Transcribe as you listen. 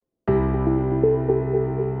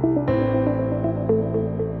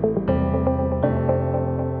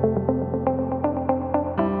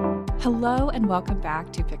Hello and welcome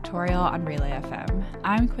back to Pictorial on Relay FM.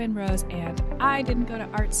 I'm Quinn Rose and I didn't go to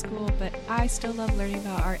art school, but I still love learning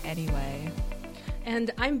about art anyway. And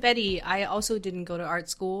I'm Betty. I also didn't go to art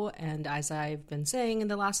school, and as I've been saying in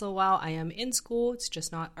the last little while, I am in school. It's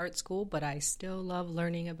just not art school, but I still love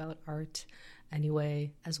learning about art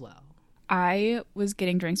anyway as well. I was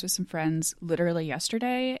getting drinks with some friends literally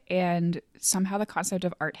yesterday, and somehow the concept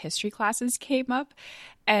of art history classes came up,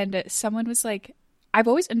 and someone was like, I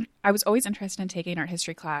was always interested in taking an art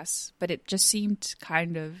history class, but it just seemed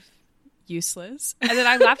kind of useless. And then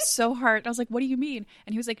I laughed so hard. I was like, what do you mean?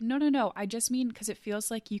 And he was like, no. I just mean because it feels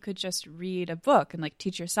like you could just read a book and like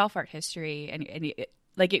teach yourself art history. And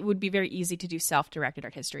it would be very easy to do self-directed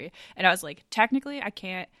art history. And I was like, technically I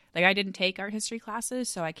can't, like I didn't take art history classes,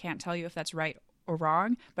 so I can't tell you if that's right or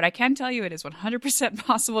wrong, but I can tell you it is 100%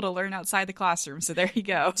 possible to learn outside the classroom. So there you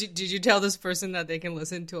go. Did you tell this person that they can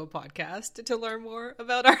listen to a podcast to learn more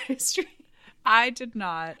about art history? I did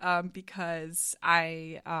not, because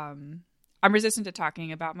I'm resistant to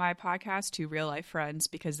talking about my podcast to real life friends,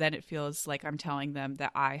 because then it feels like I'm telling them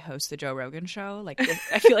that I host the Joe Rogan show. Like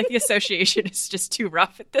I feel like the association is just too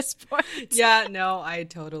rough at this point. Yeah, no, I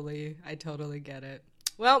totally get it.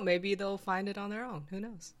 Well, maybe they'll find it on their own. Who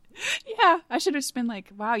knows? Yeah, I should have just been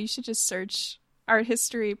like, wow, you should just search art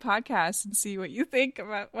history podcasts and see what you think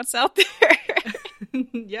about what's out there.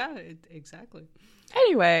 Yeah, exactly.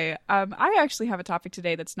 Anyway, I actually have a topic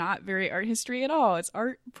today that's not very art history at all. It's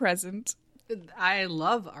art present. I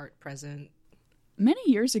love art present. Many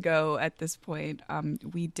years ago at this point,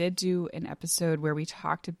 we did do an episode where we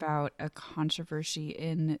talked about a controversy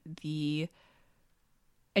in the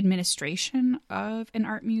administration of an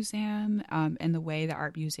art museum, and the way that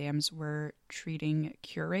art museums were treating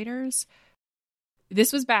curators.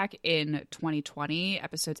 This was back in 2020,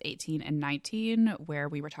 episodes 18 and 19, where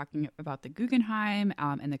we were talking about the Guggenheim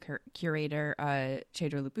and the curator,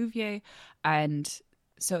 Cedric Lebouvier. And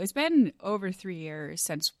so it's been over 3 years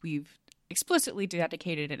since we've explicitly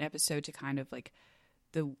dedicated an episode to kind of like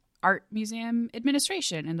the art museum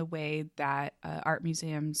administration and the way that art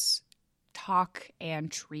museums talk and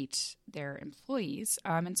treat their employees.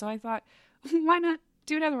 And so I thought, why not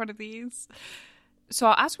do another one of these? So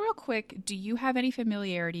I'll ask real quick, do you have any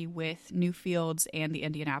familiarity with Newfields and the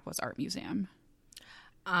Indianapolis Art Museum?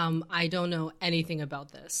 I don't know anything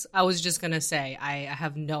about this. I was just going to say, I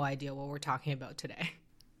have no idea what we're talking about today.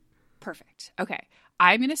 Perfect. Okay.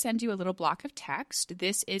 I'm going to send you a little block of text.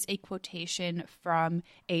 This is a quotation from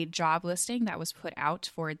a job listing that was put out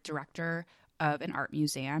for a director of an art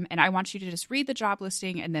museum. And I want you to just read the job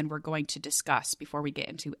listing, and then we're going to discuss before we get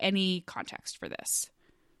into any context for this.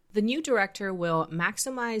 The new director will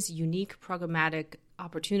maximize unique programmatic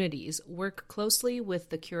opportunities, work closely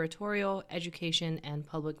with the curatorial, education, and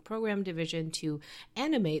public program division to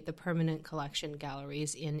animate the permanent collection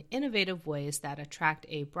galleries in innovative ways that attract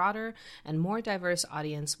a broader and more diverse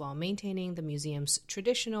audience while maintaining the museum's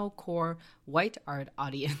traditional core white art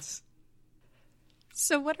audience.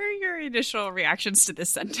 So what are your initial reactions to this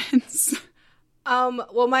sentence?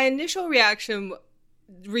 Well, my initial reaction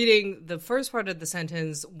reading the first part of the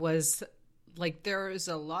sentence was like, there's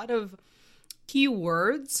a lot of key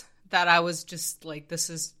words that I was just like, this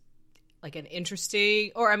is like an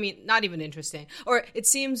interesting, or I mean, not even interesting, or it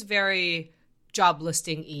seems very job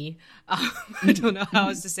listing-y. I don't know how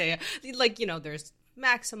else to say it. Like, you know, there's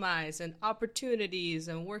maximize and opportunities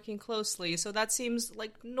and working closely. So that seems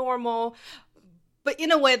like normal. But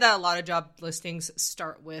in a way that a lot of job listings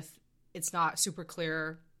start with, it's not super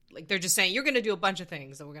clear. Like they're just saying, you're going to do a bunch of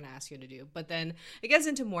things that we're going to ask you to do. But then it gets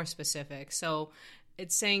into more specific. So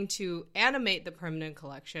it's saying to animate the permanent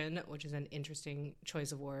collection, which is an interesting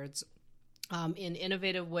choice of words, in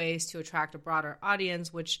innovative ways to attract a broader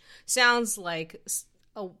audience, which sounds like,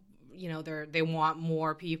 they want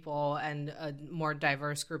more people and a more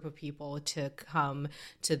diverse group of people to come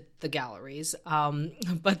to the galleries.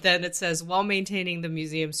 But then it says, while maintaining the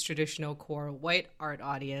museum's traditional core white art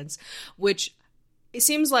audience, which it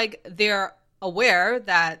seems like they're aware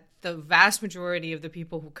that the vast majority of the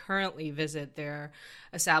people who currently visit their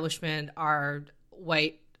establishment are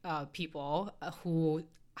white people who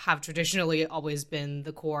have traditionally always been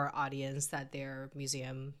the core audience that their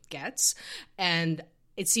museum gets. And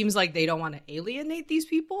it seems like they don't want to alienate these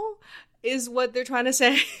people, is what they're trying to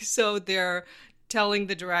say. So they're telling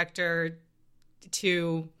the director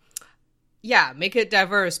to, make it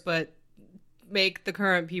diverse, but make the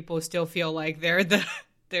current people still feel like they're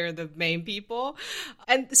the main people.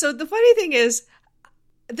 And so the funny thing is,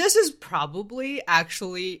 this is probably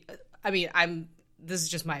actually, this is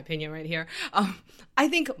just my opinion right here. I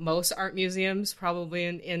think most art museums, probably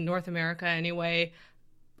in North America anyway,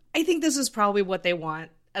 I think this is probably what they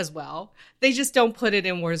want as well. They just don't put it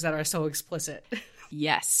in words that are so explicit.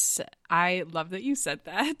 Yes, I love that you said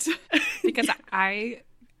that because I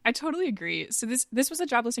totally agree. So this was a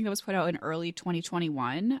job listing that was put out in early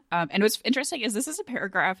 2021. And what's interesting is this is a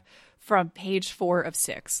paragraph from page 4 of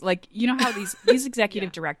 6. Like, you know how these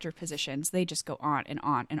executive director positions, they just go on and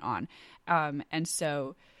on and on. And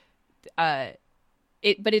so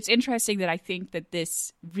but it's interesting that I think that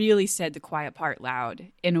this really said the quiet part loud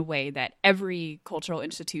in a way that every cultural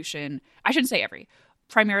institution, I shouldn't say every,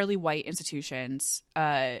 primarily white institutions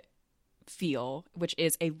feel, which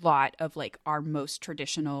is a lot of like our most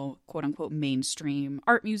traditional quote unquote mainstream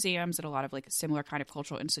art museums and a lot of like similar kind of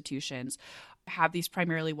cultural institutions have these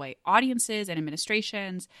primarily white audiences and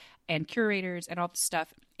administrations and curators and all this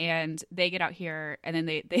stuff. And they get out here and then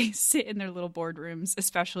they sit in their little boardrooms,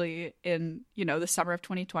 especially in, you know, the summer of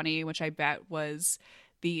 2020, which I bet was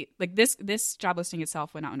this job listing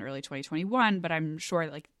itself went out in early 2021, but I'm sure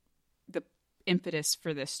like the impetus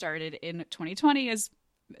for this started in 2020 as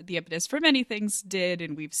the impetus for many things did,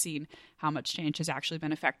 and we've seen how much change has actually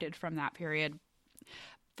been affected from that period.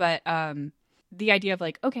 But the idea of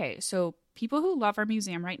like, okay, so people who love our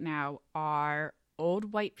museum right now are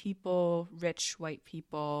old white people, rich white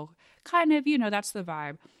people, kind of, you know, that's the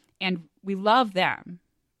vibe. And we love them,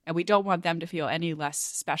 and we don't want them to feel any less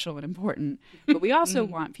special and important. But we also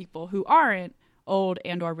want people who aren't old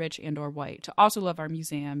and or rich and or white to also love our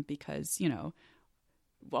museum because, you know,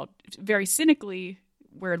 well, very cynically,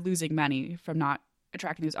 we're losing money from not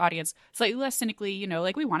attracting this audience. Slightly less cynically, you know,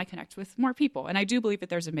 like we want to connect with more people. And I do believe that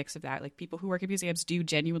there's a mix of that. Like people who work at museums do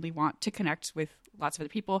genuinely want to connect with lots of other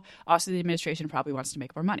people. Also, the administration probably wants to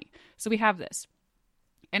make more money. So we have this.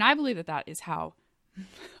 And I believe that that is how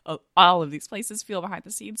all of these places feel behind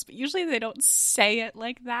the scenes. But usually they don't say it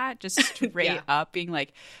like that, just straight up being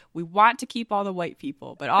like, we want to keep all the white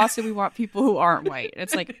people, but also we want people who aren't white. And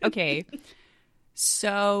it's like, okay,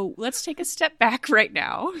 so let's take a step back right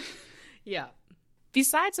now. Yeah.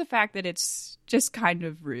 Besides the fact that it's just kind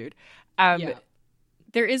of rude,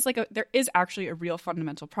 there is actually a real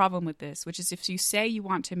fundamental problem with this, which is if you say you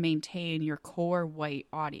want to maintain your core white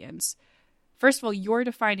audience, first of all, you're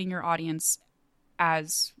defining your audience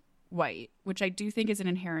as white, which I do think is an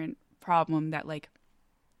inherent problem that, like,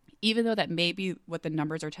 even though that may be what the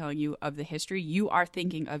numbers are telling you of the history, you are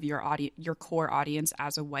thinking of your core audience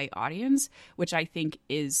as a white audience, which I think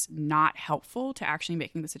is not helpful to actually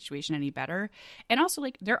making the situation any better. And also,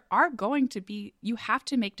 like, you have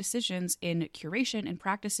to make decisions in curation and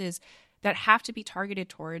practices that have to be targeted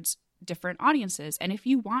towards different audiences. And if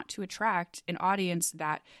you want to attract an audience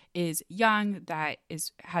that is young, that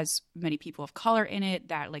has many people of color in it,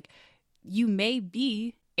 that, like, you may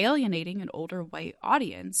be alienating an older white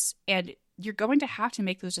audience, and you're going to have to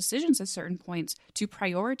make those decisions at certain points to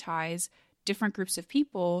prioritize different groups of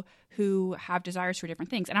people who have desires for different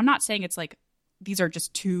things. And I'm not saying it's like these are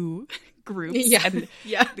just two groups and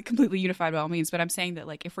completely unified by all means, but I'm saying that,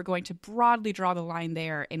 like, if we're going to broadly draw the line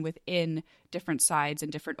there and within different sides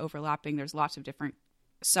and different overlapping, there's lots of different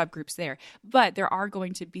subgroups there. But there are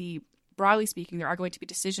going to be, broadly speaking, there are going to be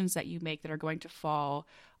decisions that you make that are going to fall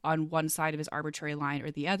on one side of this arbitrary line or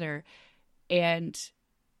the other. And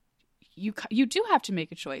you do have to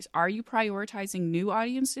make a choice. Are you prioritizing new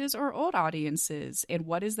audiences or old audiences? And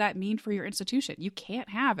what does that mean for your institution? You can't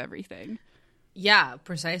have everything. Yeah,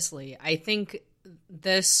 precisely. I think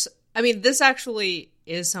this actually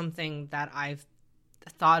is something that I've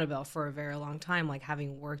thought about for a very long time, like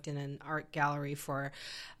having worked in an art gallery for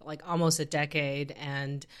like almost a decade.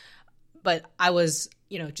 But I was,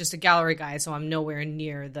 just a gallery guy, so I'm nowhere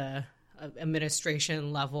near the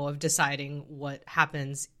administration level of deciding what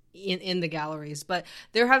happens in the galleries. But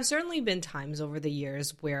there have certainly been times over the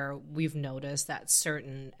years where we've noticed that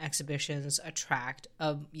certain exhibitions attract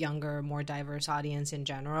a younger, more diverse audience in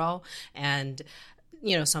general. And,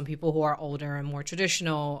 some people who are older and more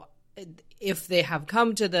traditional, if they have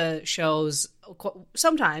come to the shows,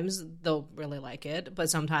 sometimes they'll really like it, but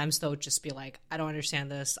sometimes they'll just be like, I don't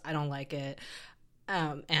understand this, I don't like it.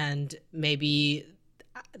 And maybe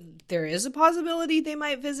there is a possibility they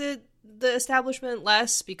might visit the establishment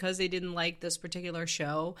less because they didn't like this particular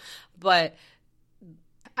show. But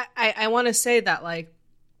I want to say that, like,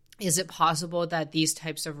 is it possible that these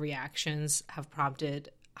types of reactions have prompted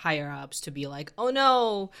higher ups to be like, oh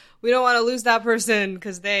no, we don't want to lose that person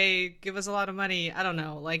because they give us a lot of money? I don't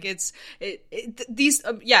know. Like, these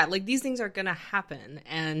things are going to happen,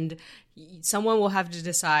 and someone will have to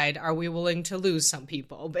decide, are we willing to lose some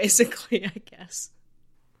people, basically, I guess.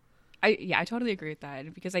 I totally agree with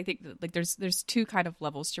that, because I think that, like, there's two kind of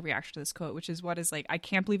levels to reaction to this quote, which is what is like, I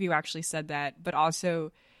can't believe you actually said that, but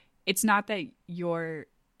also it's not that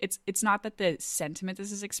it's not that the sentiment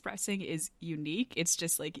this is expressing is unique. It's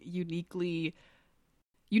just like uniquely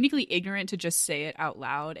ignorant to just say it out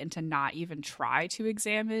loud and to not even try to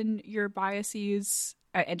examine your biases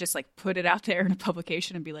and just like put it out there in a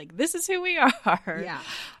publication and be like, this is who we are. Yeah.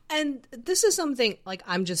 And this is something like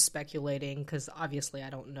I'm just speculating because obviously I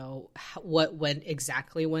don't know what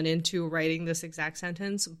exactly went into writing this exact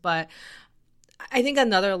sentence. But I think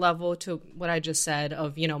another level to what I just said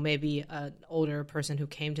of, you know, maybe an older person who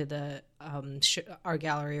came to the art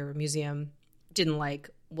gallery or museum didn't like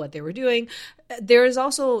what they were doing. There is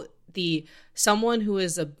also someone who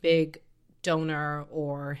is a big donor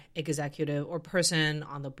or executive or person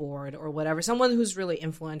on the board or whatever, someone who's really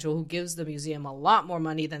influential, who gives the museum a lot more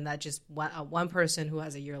money than that just one person who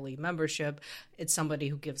has a yearly membership. It's somebody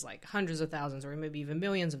who gives like hundreds of thousands or maybe even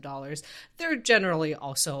millions of dollars. They're generally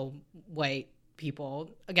also white people.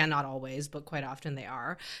 Again, not always, but quite often they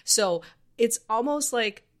are. So it's almost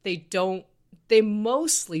like they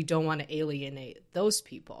mostly don't want to alienate those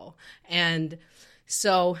people. And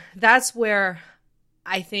so that's where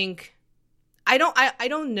I think I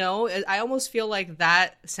don't know. I almost feel like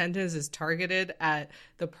that sentence is targeted at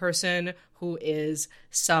the person who is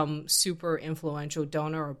some super influential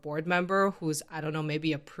donor or board member who's, I don't know,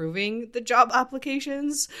 maybe approving the job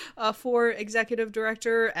applications for executive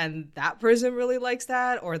director, and that person really likes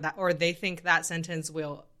that, or they think that sentence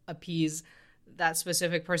will appease that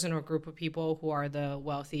specific person or group of people who are the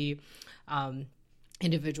wealthy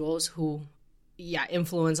individuals who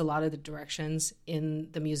influence a lot of the directions in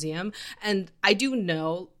the museum. And I do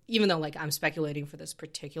know, even though like I'm speculating for this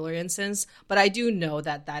particular instance, but I do know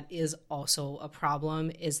that that is also a problem,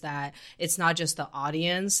 is that it's not just the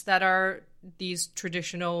audience that are these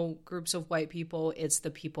traditional groups of white people, it's the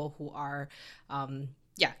people who are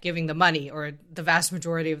giving the money or the vast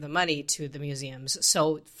majority of the money to the museums.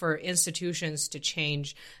 So for institutions to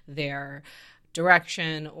change their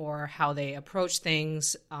direction or how they approach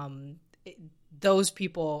things, those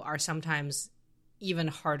people are sometimes even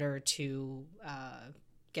harder to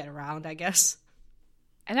get around, I guess.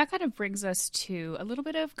 And that kind of brings us to a little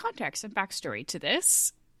bit of context and backstory to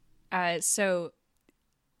this. So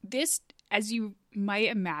this, as you might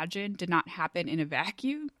imagine, did not happen in a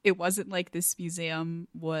vacuum. It wasn't like this museum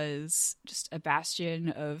was just a bastion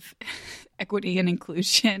of equity and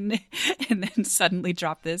inclusion and then suddenly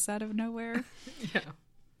dropped this out of nowhere. Yeah.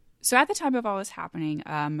 So at the time of all this happening,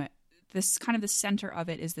 this kind of the center of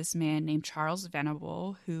it is this man named Charles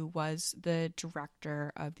Venable, who was the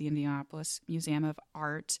director of the Indianapolis Museum of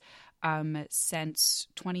Art since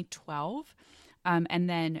 2012. And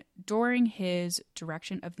then during his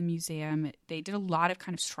direction of the museum, they did a lot of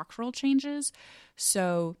kind of structural changes.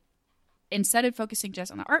 So instead of focusing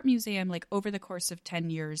just on the art museum, like over the course of 10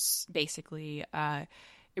 years, basically,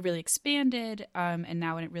 it really expanded. And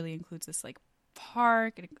now it really includes this like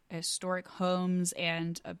park, historic homes,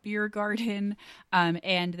 and a beer garden.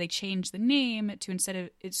 And they changed the name to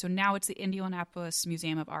so now it's the Indianapolis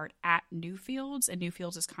Museum of Art at Newfields. And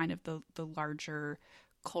Newfields is kind of the larger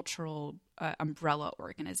cultural umbrella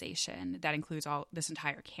organization that includes all this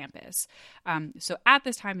entire campus. So at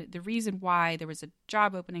this time, the reason why there was a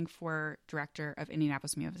job opening for director of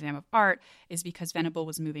Indianapolis Museum of Art is because Venable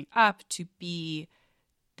was moving up to be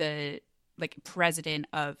the president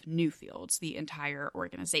of Newfields, the entire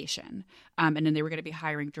organization. And then they were going to be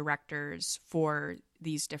hiring directors for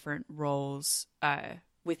these different roles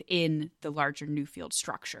within the larger Newfield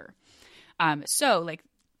structure. So like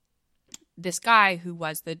this guy who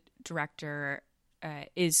was the director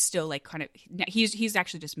is still like kind of, he's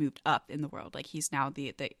actually just moved up in the world. Like he's now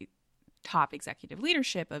the top executive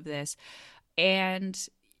leadership of this. And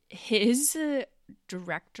his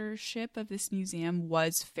directorship of this museum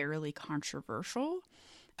was fairly controversial.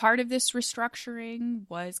 Part of this restructuring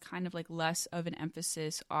was kind of like less of an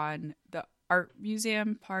emphasis on the art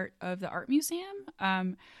museum part of the art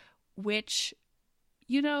museum, which,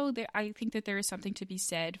 you know, I think that there is something to be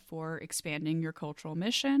said for expanding your cultural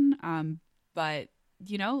mission. But,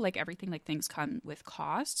 you know, like everything, like things come with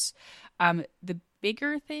costs. The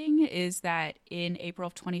bigger thing is that in April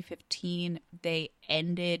of 2015, they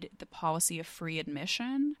ended the policy of free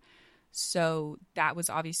admission. So that was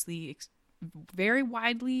obviously very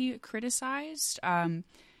widely criticized.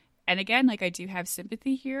 And again, like I do have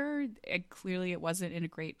sympathy here. Clearly, it wasn't in a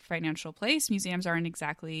great financial place. Museums aren't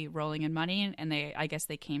exactly rolling in money, and I guess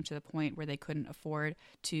they came to the point where they couldn't afford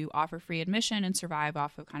to offer free admission and survive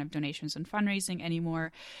off of kind of donations and fundraising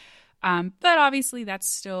anymore. But obviously, that's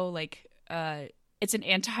still like it's an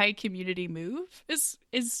anti-community move.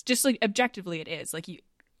 Is just like objectively it is. Like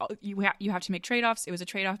you have to make trade-offs. It was a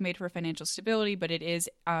trade-off made for financial stability, but it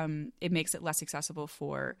makes it less accessible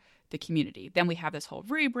for the community. Then we have this whole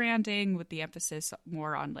rebranding with the emphasis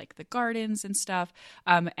more on like the gardens and stuff.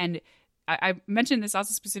 And I mentioned this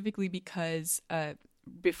also specifically because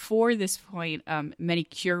before this point, many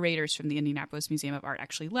curators from the Indianapolis Museum of Art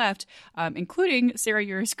actually left, including Sarah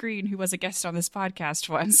Uris Green, who was a guest on this podcast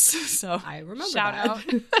once. So I remember shout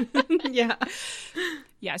that. out. Yeah.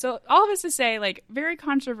 Yeah. So all of this to say, like, very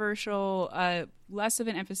controversial, less of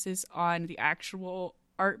an emphasis on the actual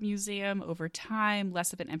art museum over time,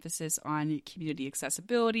 less of an emphasis on community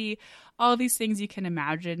accessibility. All of these things you can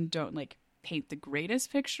imagine don't like paint the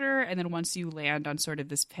greatest picture. And then once you land on sort of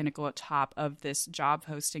this pinnacle at top of this job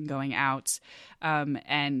posting going out,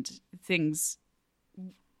 and things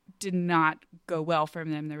did not go well for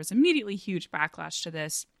them, there was immediately huge backlash to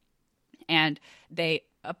this. And they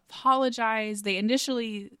apologized. They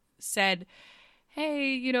initially said,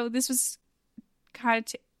 hey, this was kind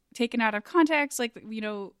of taken out of context. Like,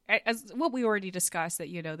 as what we already discussed, that,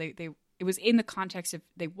 it was in the context of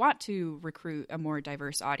they want to recruit a more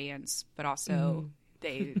diverse audience, but also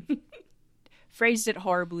they phrased it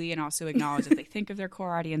horribly and also acknowledged that they think of their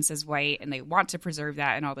core audience as white and they want to preserve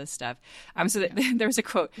that and all this stuff. There was a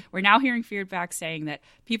quote, "We're now hearing feedback saying that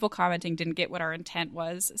people commenting didn't get what our intent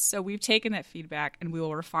was. So we've taken that feedback and we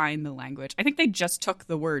will refine the language." I think they just took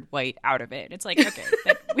the word white out of it. It's like, okay.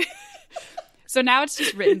 So now it's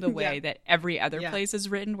just written the way that every other place is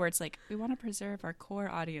written, where it's like, we want to preserve our core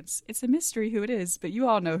audience. It's a mystery who it is, but you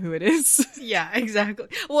all know who it is. Yeah, exactly.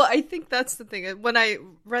 Well, I think that's the thing. When I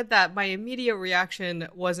read that, my immediate reaction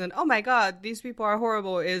wasn't, oh my God, these people are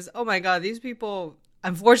horrible. Is, oh my God, these people,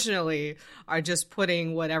 unfortunately, are just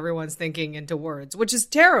putting what everyone's thinking into words, which is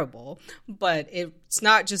terrible. But it's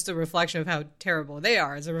not just a reflection of how terrible they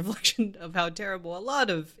are. It's a reflection of how terrible a lot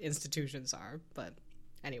of institutions are. But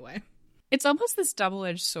anyway. It's almost this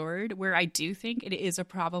double-edged sword where I do think it is a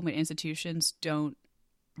problem when institutions don't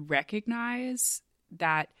recognize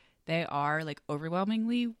that they are like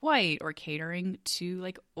overwhelmingly white or catering to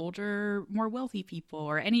like older, more wealthy people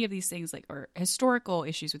or any of these things, like, or historical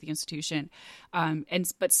issues with the institution.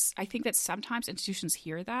 But I think that sometimes institutions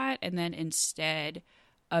hear that, and then instead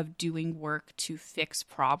of doing work to fix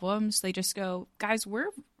problems, they just go, guys, we're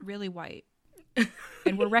really white.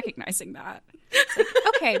 And we're recognizing that. It's like,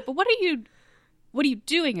 okay, but what are you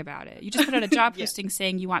doing about it? You just put out a job posting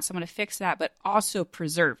saying you want someone to fix that, but also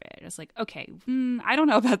preserve it. It's like, okay, I don't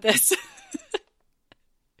know about this.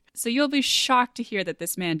 So you'll be shocked to hear that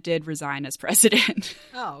this man did resign as president.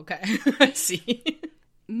 Oh, okay. I see.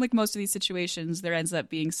 Like most of these situations, there ends up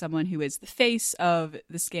being someone who is the face of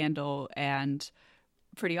the scandal, and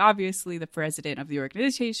pretty obviously the president of the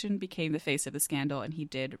organization became the face of the scandal, and he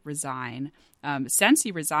did resign. Since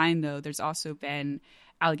he resigned, though, there's also been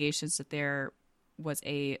allegations that there was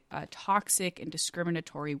a toxic and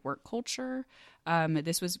discriminatory work culture.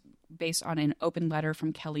 This was based on an open letter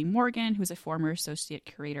from Kelly Morgan, who is a former associate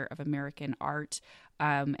curator of American art.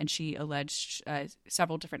 And she alleged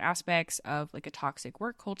several different aspects of like a toxic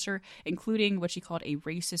work culture, including what she called a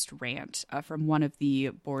racist rant from one of the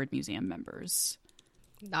board museum members.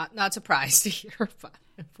 Not surprised to hear, but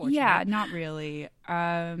unfortunately. Yeah, not really.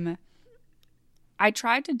 I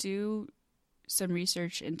tried to do some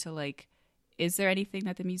research into like, is there anything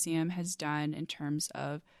that the museum has done in terms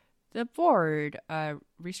of the board,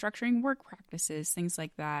 restructuring work practices, things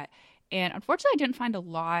like that. And unfortunately, I didn't find a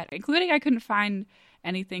lot, including I couldn't find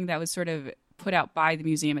anything that was sort of put out by the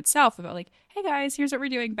museum itself about like, hey guys, here's what we're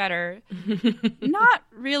doing better. Not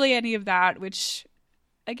really any of that, which...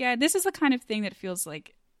 Again, this is the kind of thing that feels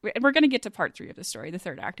like, and we're going to get to part 3 of the story, the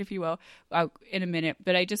third act, if you will, in a minute.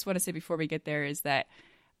 But I just want to say before we get there is that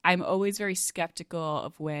I'm always very skeptical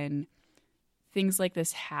of when things like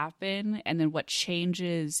this happen, and then what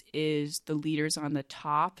changes is the leaders on the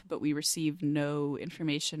top, but we receive no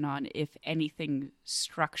information on if anything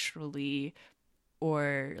structurally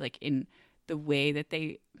or like in the way that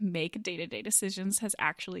they make day-to-day decisions has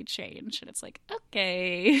actually changed. And it's like,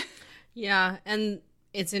 okay. Yeah, and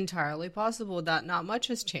it's entirely possible that not much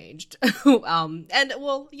has changed. And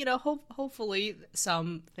well, hopefully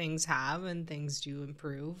some things have and things do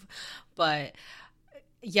improve. But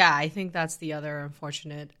yeah, I think that's the other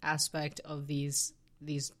unfortunate aspect of these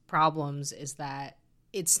problems, is that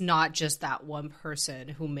it's not just that one person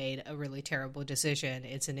who made a really terrible decision.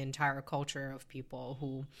 It's an entire culture of people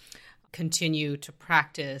who continue to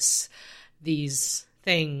practice these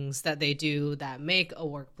things that they do that make a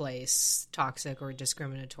workplace toxic or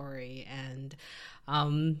discriminatory. And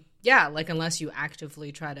unless you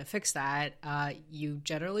actively try to fix that, you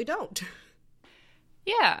generally don't.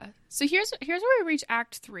 Yeah. So here's where we reach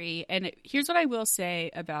Act 3, and here's what I will say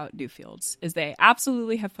about Newfields is they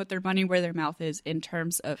absolutely have put their money where their mouth is in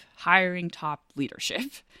terms of hiring top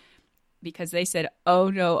leadership. Because they said, oh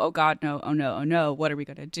no, oh God, no, oh no, oh no, what are we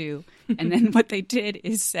going to do? And then what they did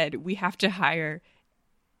is said, we have to hire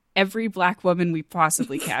every Black woman we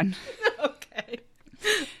possibly can. Okay.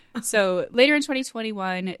 So later in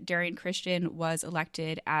 2021, Darian Christian was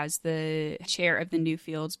elected as the chair of the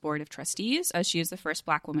Newfields Board of Trustees. She is the first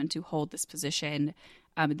Black woman to hold this position.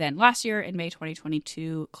 Then last year, in May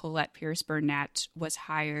 2022, Colette Pierce Burnett was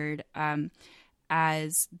hired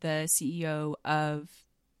as the CEO of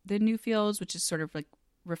the Newfields, which is sort of like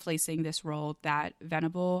replacing this role that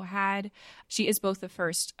Venable had. She is both the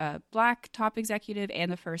first Black top executive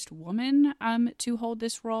and the first woman to hold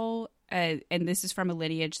this role. And this is from a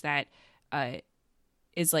lineage that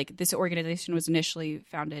is like, this organization was initially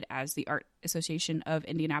founded as the Art Association of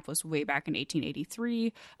Indianapolis way back in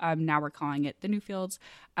 1883. Now we're calling it the Newfields.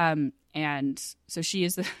 And so she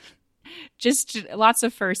is just lots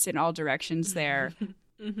of firsts in all directions there.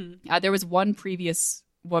 Mm-hmm. There was one previous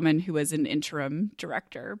woman who was an interim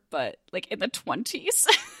director, but like in the 20s.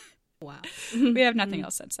 Wow. We have nothing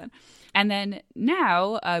else since then. And then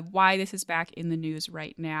now, why this is back in the news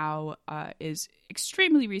right now is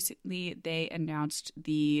extremely recently they announced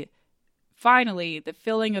finally the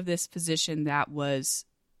filling of this position that was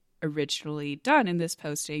originally done in this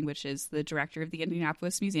posting, which is the director of the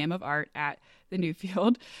Indianapolis Museum of Art at the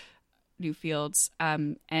Newfields.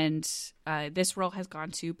 And this role has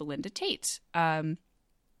gone to Belinda Tate,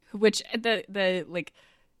 which the like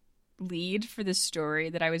lead for the story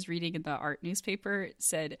that I was reading in the art newspaper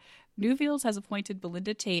said, Newfields has appointed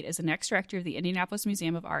Belinda Tate as the next director of the Indianapolis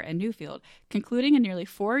Museum of Art and Newfield, concluding a nearly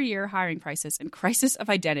 4-year hiring crisis and crisis of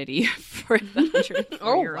identity for the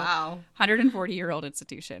 140-year-old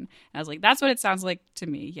institution. And I was like, that's what it sounds like to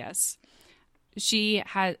me. Yes. She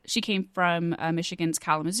came from Michigan's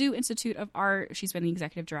Kalamazoo Institute of Art. She's been the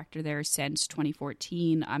executive director there since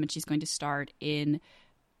 2014, and she's going to start on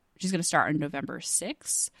November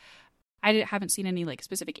 6th. I haven't seen any like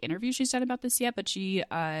specific interviews she's done about this yet, but she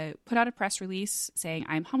put out a press release saying,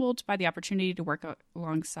 I'm humbled by the opportunity to work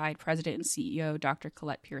alongside President and CEO Dr.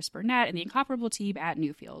 Colette Pierce Burnett and the incomparable team at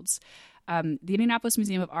Newfields. The Indianapolis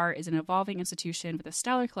Museum of Art is an evolving institution with a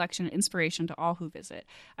stellar collection of inspiration to all who visit.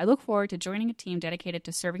 I look forward to joining a team dedicated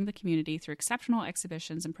to serving the community through exceptional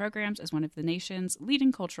exhibitions and programs as one of the nation's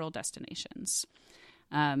leading cultural destinations.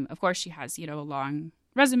 Of course, she has, a long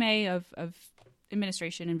resume of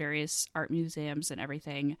administration in various art museums and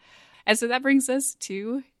everything. And so that brings us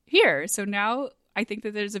to here. So now I think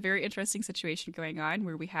that there's a very interesting situation going on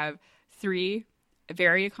where we have 3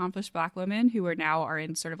 very accomplished Black women who are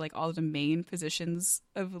in sort of like all of the main positions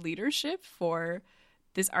of leadership for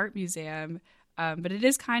this art museum. But it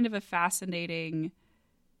is kind of a fascinating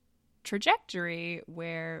trajectory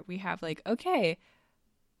where we have like, okay,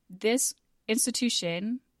 this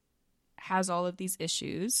institution has all of these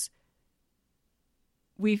issues.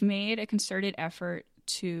 We've made a concerted effort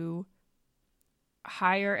to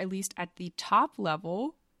hire, at least at the top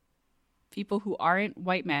level, people who aren't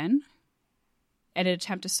white men in an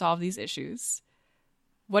attempt to solve these issues.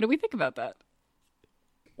 What do we think about that?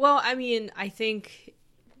 Well, I mean, I think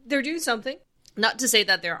they're doing something. Not to say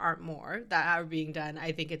that there aren't more that are being done.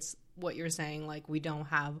 I think it's what you're saying, like we don't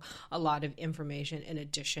have a lot of information in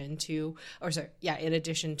addition to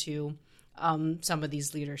some of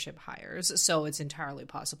these leadership hires. So it's entirely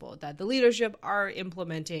possible that the leadership are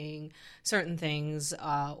implementing certain things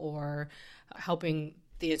or helping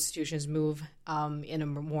the institutions move in a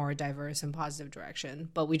more diverse and positive direction.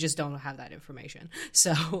 But we just don't have that information.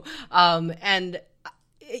 So,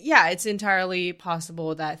 it's entirely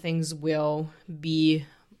possible that things will be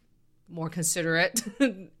more considerate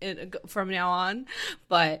from now on.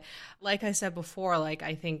 But like I said before, like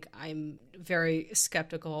I think I'm very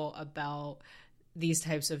skeptical about these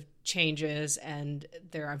types of changes, and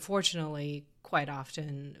they're unfortunately quite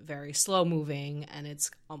often very slow moving, and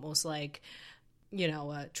it's almost like,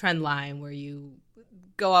 a trend line where you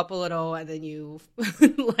go up a little and then you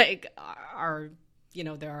like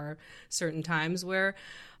there are certain times where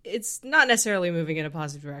it's not necessarily moving in a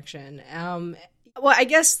positive direction. Well, I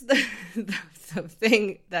guess the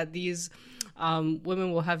thing that these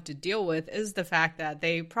women will have to deal with is the fact that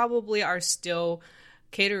they probably are still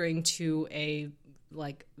catering to a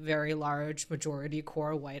very large majority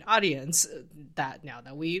core white audience that now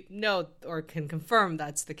that we know or can confirm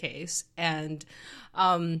that's the case. And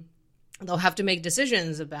they'll have to make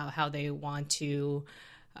decisions about how they want to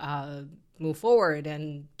move forward,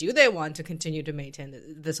 and do they want to continue to maintain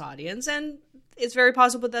this audience? And it's very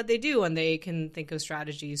possible that they do, and they can think of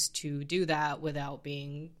strategies to do that without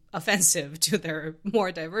being offensive to their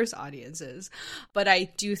more diverse audiences. But I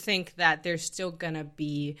do think that there's still going to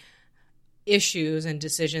be issues and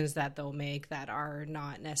decisions that they'll make that are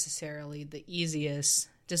not necessarily the easiest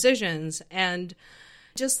decisions. And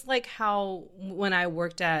just like how when I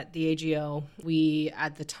worked at the AGO, we,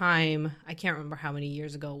 at the time, I can't remember how many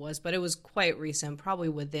years ago it was, but it was quite recent, probably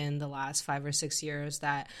within the last 5 or 6 years,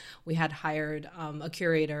 that we had hired a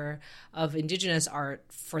curator of Indigenous art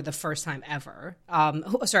for the first time ever,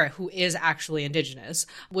 who is actually Indigenous,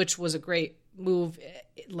 which was a great move,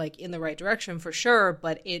 like, in the right direction for sure,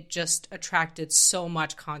 but it just attracted so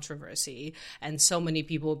much controversy and so many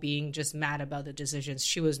people being just mad about the decisions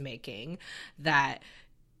she was making that,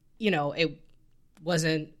 you know, it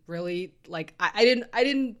wasn't really like, I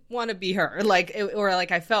didn't want to be her, like, or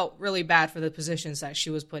like I felt really bad for the positions that she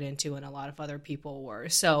was put into, and a lot of other people were.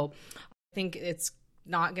 So I think it's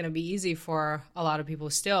not going to be easy for a lot of people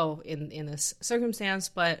still in this circumstance,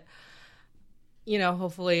 but, you know,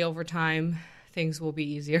 hopefully over time things will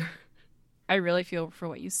be easier. I really feel for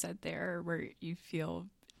what you said there, where you feel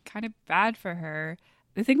kind of bad for her.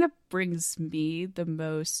 The thing that brings me the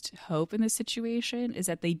most hope in this situation is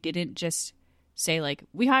that they didn't just say, like,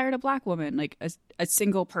 we hired a Black woman, like a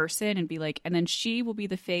single person, and be like, and then she will be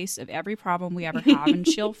the face of every problem we ever have, and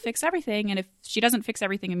she'll fix everything. And if she doesn't fix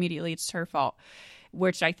everything immediately, it's her fault.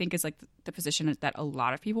 Which I think is like the position that a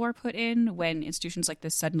lot of people are put in when institutions like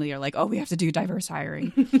this suddenly are like, oh, we have to do diverse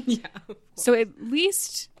hiring. Yeah. So at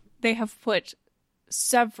least they have put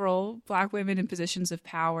several Black women in positions of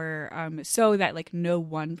power, so that, like, no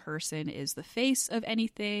one person is the face of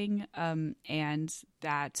anything, and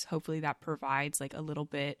that hopefully that provides, like, a little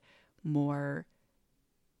bit more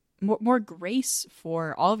grace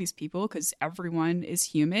for all of these people, because everyone is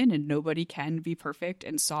human and nobody can be perfect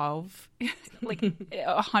and solve like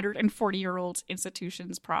 140-year-old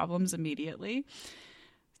institutions' problems immediately.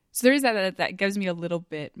 So there is that gives me a little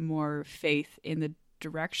bit more faith in the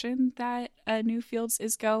direction that Newfields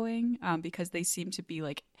is going, because they seem to be,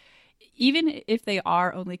 like, even if they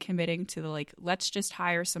are only committing to the, like, let's just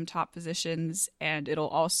hire some top positions and it'll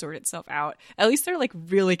all sort itself out, at least they're, like,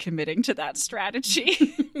 really committing to that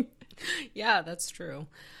strategy. Yeah, that's true.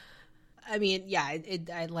 I mean, yeah,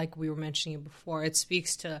 I like we were mentioning before, it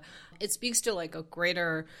speaks to like a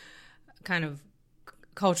greater kind of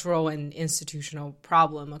cultural and institutional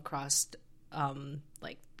problem across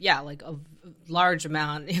like a large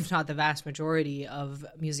amount, if not the vast majority, of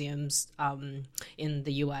museums in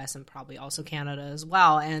the US and probably also Canada as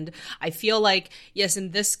well. And I feel like, yes, in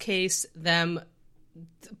this case, them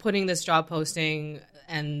putting this job posting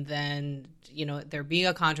and then, you know, there being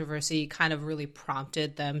a controversy kind of really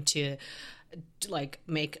prompted them to, like,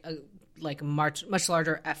 make a much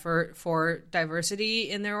larger effort for diversity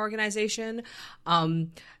in their organization.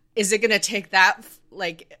 Is it going to take that,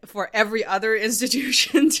 like, for every other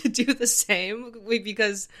institution to do the same?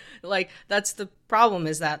 Because, like, that's the problem,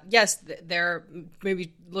 is that, yes, they're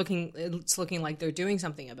maybe looking like they're doing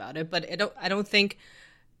something about it, but I don't think,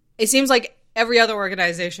 it seems like every other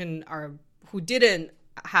organization who didn't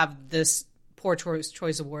have this poor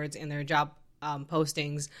choice of words in their job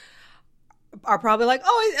postings are probably like,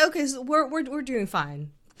 oh, okay, so we're doing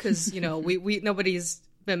fine, because, you know, we nobody's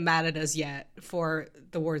been mad at us yet for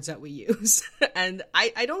the words that we use. And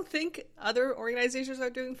I don't think other organizations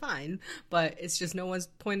are doing fine, but it's just no one's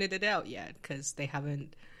pointed it out yet because they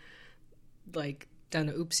haven't, like, done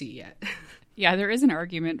an oopsie yet. Yeah, there is an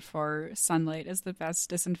argument for sunlight as the best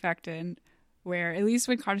disinfectant, where at least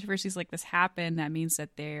when controversies like this happen, that means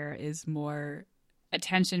that there is more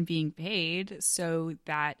attention being paid, so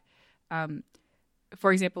that,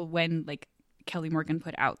 for example, when, like, Kelly Morgan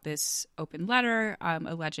put out this open letter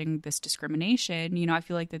alleging this discrimination, you know, I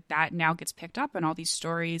feel like that now gets picked up in all these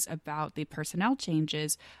stories about the personnel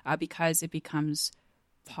changes, because it becomes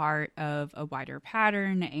part of a wider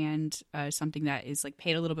pattern and something that is, like,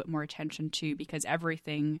 paid a little bit more attention to, because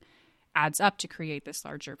everything adds up to create this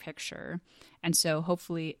larger picture. And so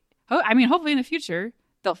hopefully in the future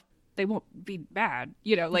they won't be bad,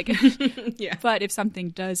 you know, like, yeah. But if something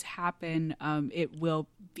does happen, it will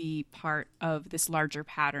be part of this larger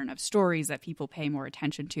pattern of stories that people pay more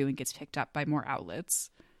attention to and gets picked up by more outlets.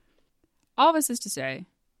 All of this is to say,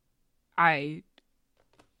 I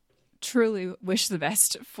truly wish the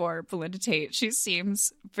best for Belinda Tate. She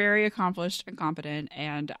seems very accomplished and competent,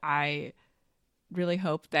 and I really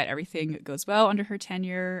hope that everything goes well under her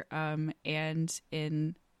tenure, and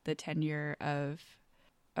in the tenure of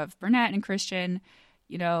Burnett and Christian.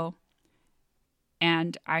 You know,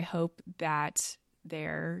 And I hope that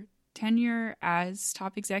their tenure as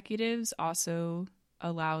top executives also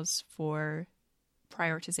allows for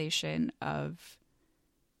prioritization of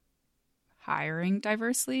hiring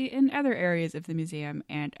diversely in other areas of the museum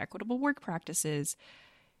and equitable work practices,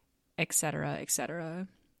 etc., etc.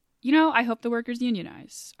 You know, I hope the workers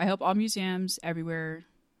unionize. I hope all museums everywhere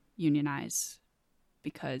unionize,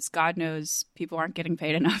 because God knows people aren't getting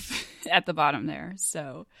paid enough at the bottom there.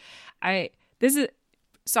 So this is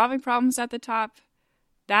solving problems at the top.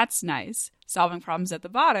 That's nice. Solving problems at the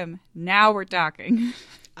bottom. Now we're talking.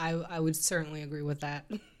 I would certainly agree with that.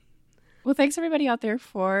 Well, thanks everybody out there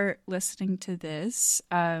for listening to this.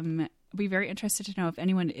 I'd be very interested to know if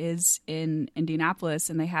anyone is in Indianapolis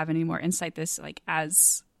and they have any more insight this, like,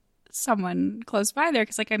 as someone close by there.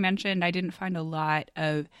 Because like I mentioned, I didn't find a lot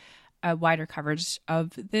of wider coverage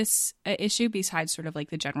of this issue besides sort of like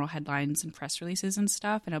the general headlines and press releases and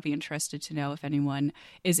stuff. And I'll be interested to know if anyone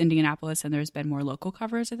is in Indianapolis and there's been more local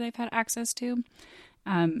coverage that they've had access to.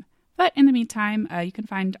 But in the meantime, you can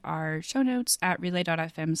find our show notes at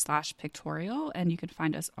relay.fm/pictorial, and you can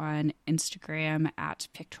find us on Instagram at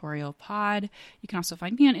pictorialpod. You can also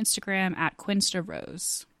find me on Instagram at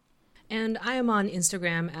QuinstaRose. And I am on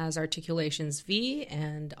Instagram as ArticulationsV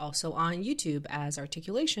and also on YouTube as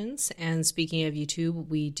Articulations. And speaking of YouTube,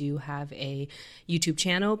 we do have a YouTube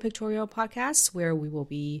channel, Pictorial Podcasts, where we will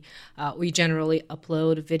be, we generally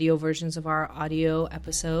upload video versions of our audio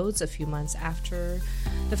episodes a few months after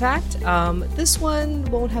the fact. This one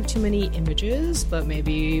won't have too many images, but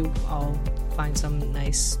maybe I'll find some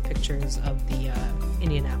nice pictures of the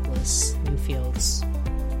Indianapolis Newfields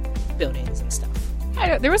buildings and stuff.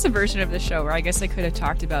 There was a version of the show where I guess I could have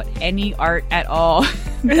talked about any art at all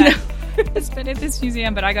that has been at this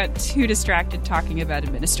museum, but I got too distracted talking about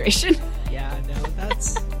administration. Yeah, no,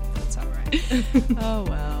 that's all right. Oh,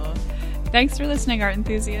 well. Thanks for listening, art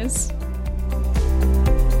enthusiasts.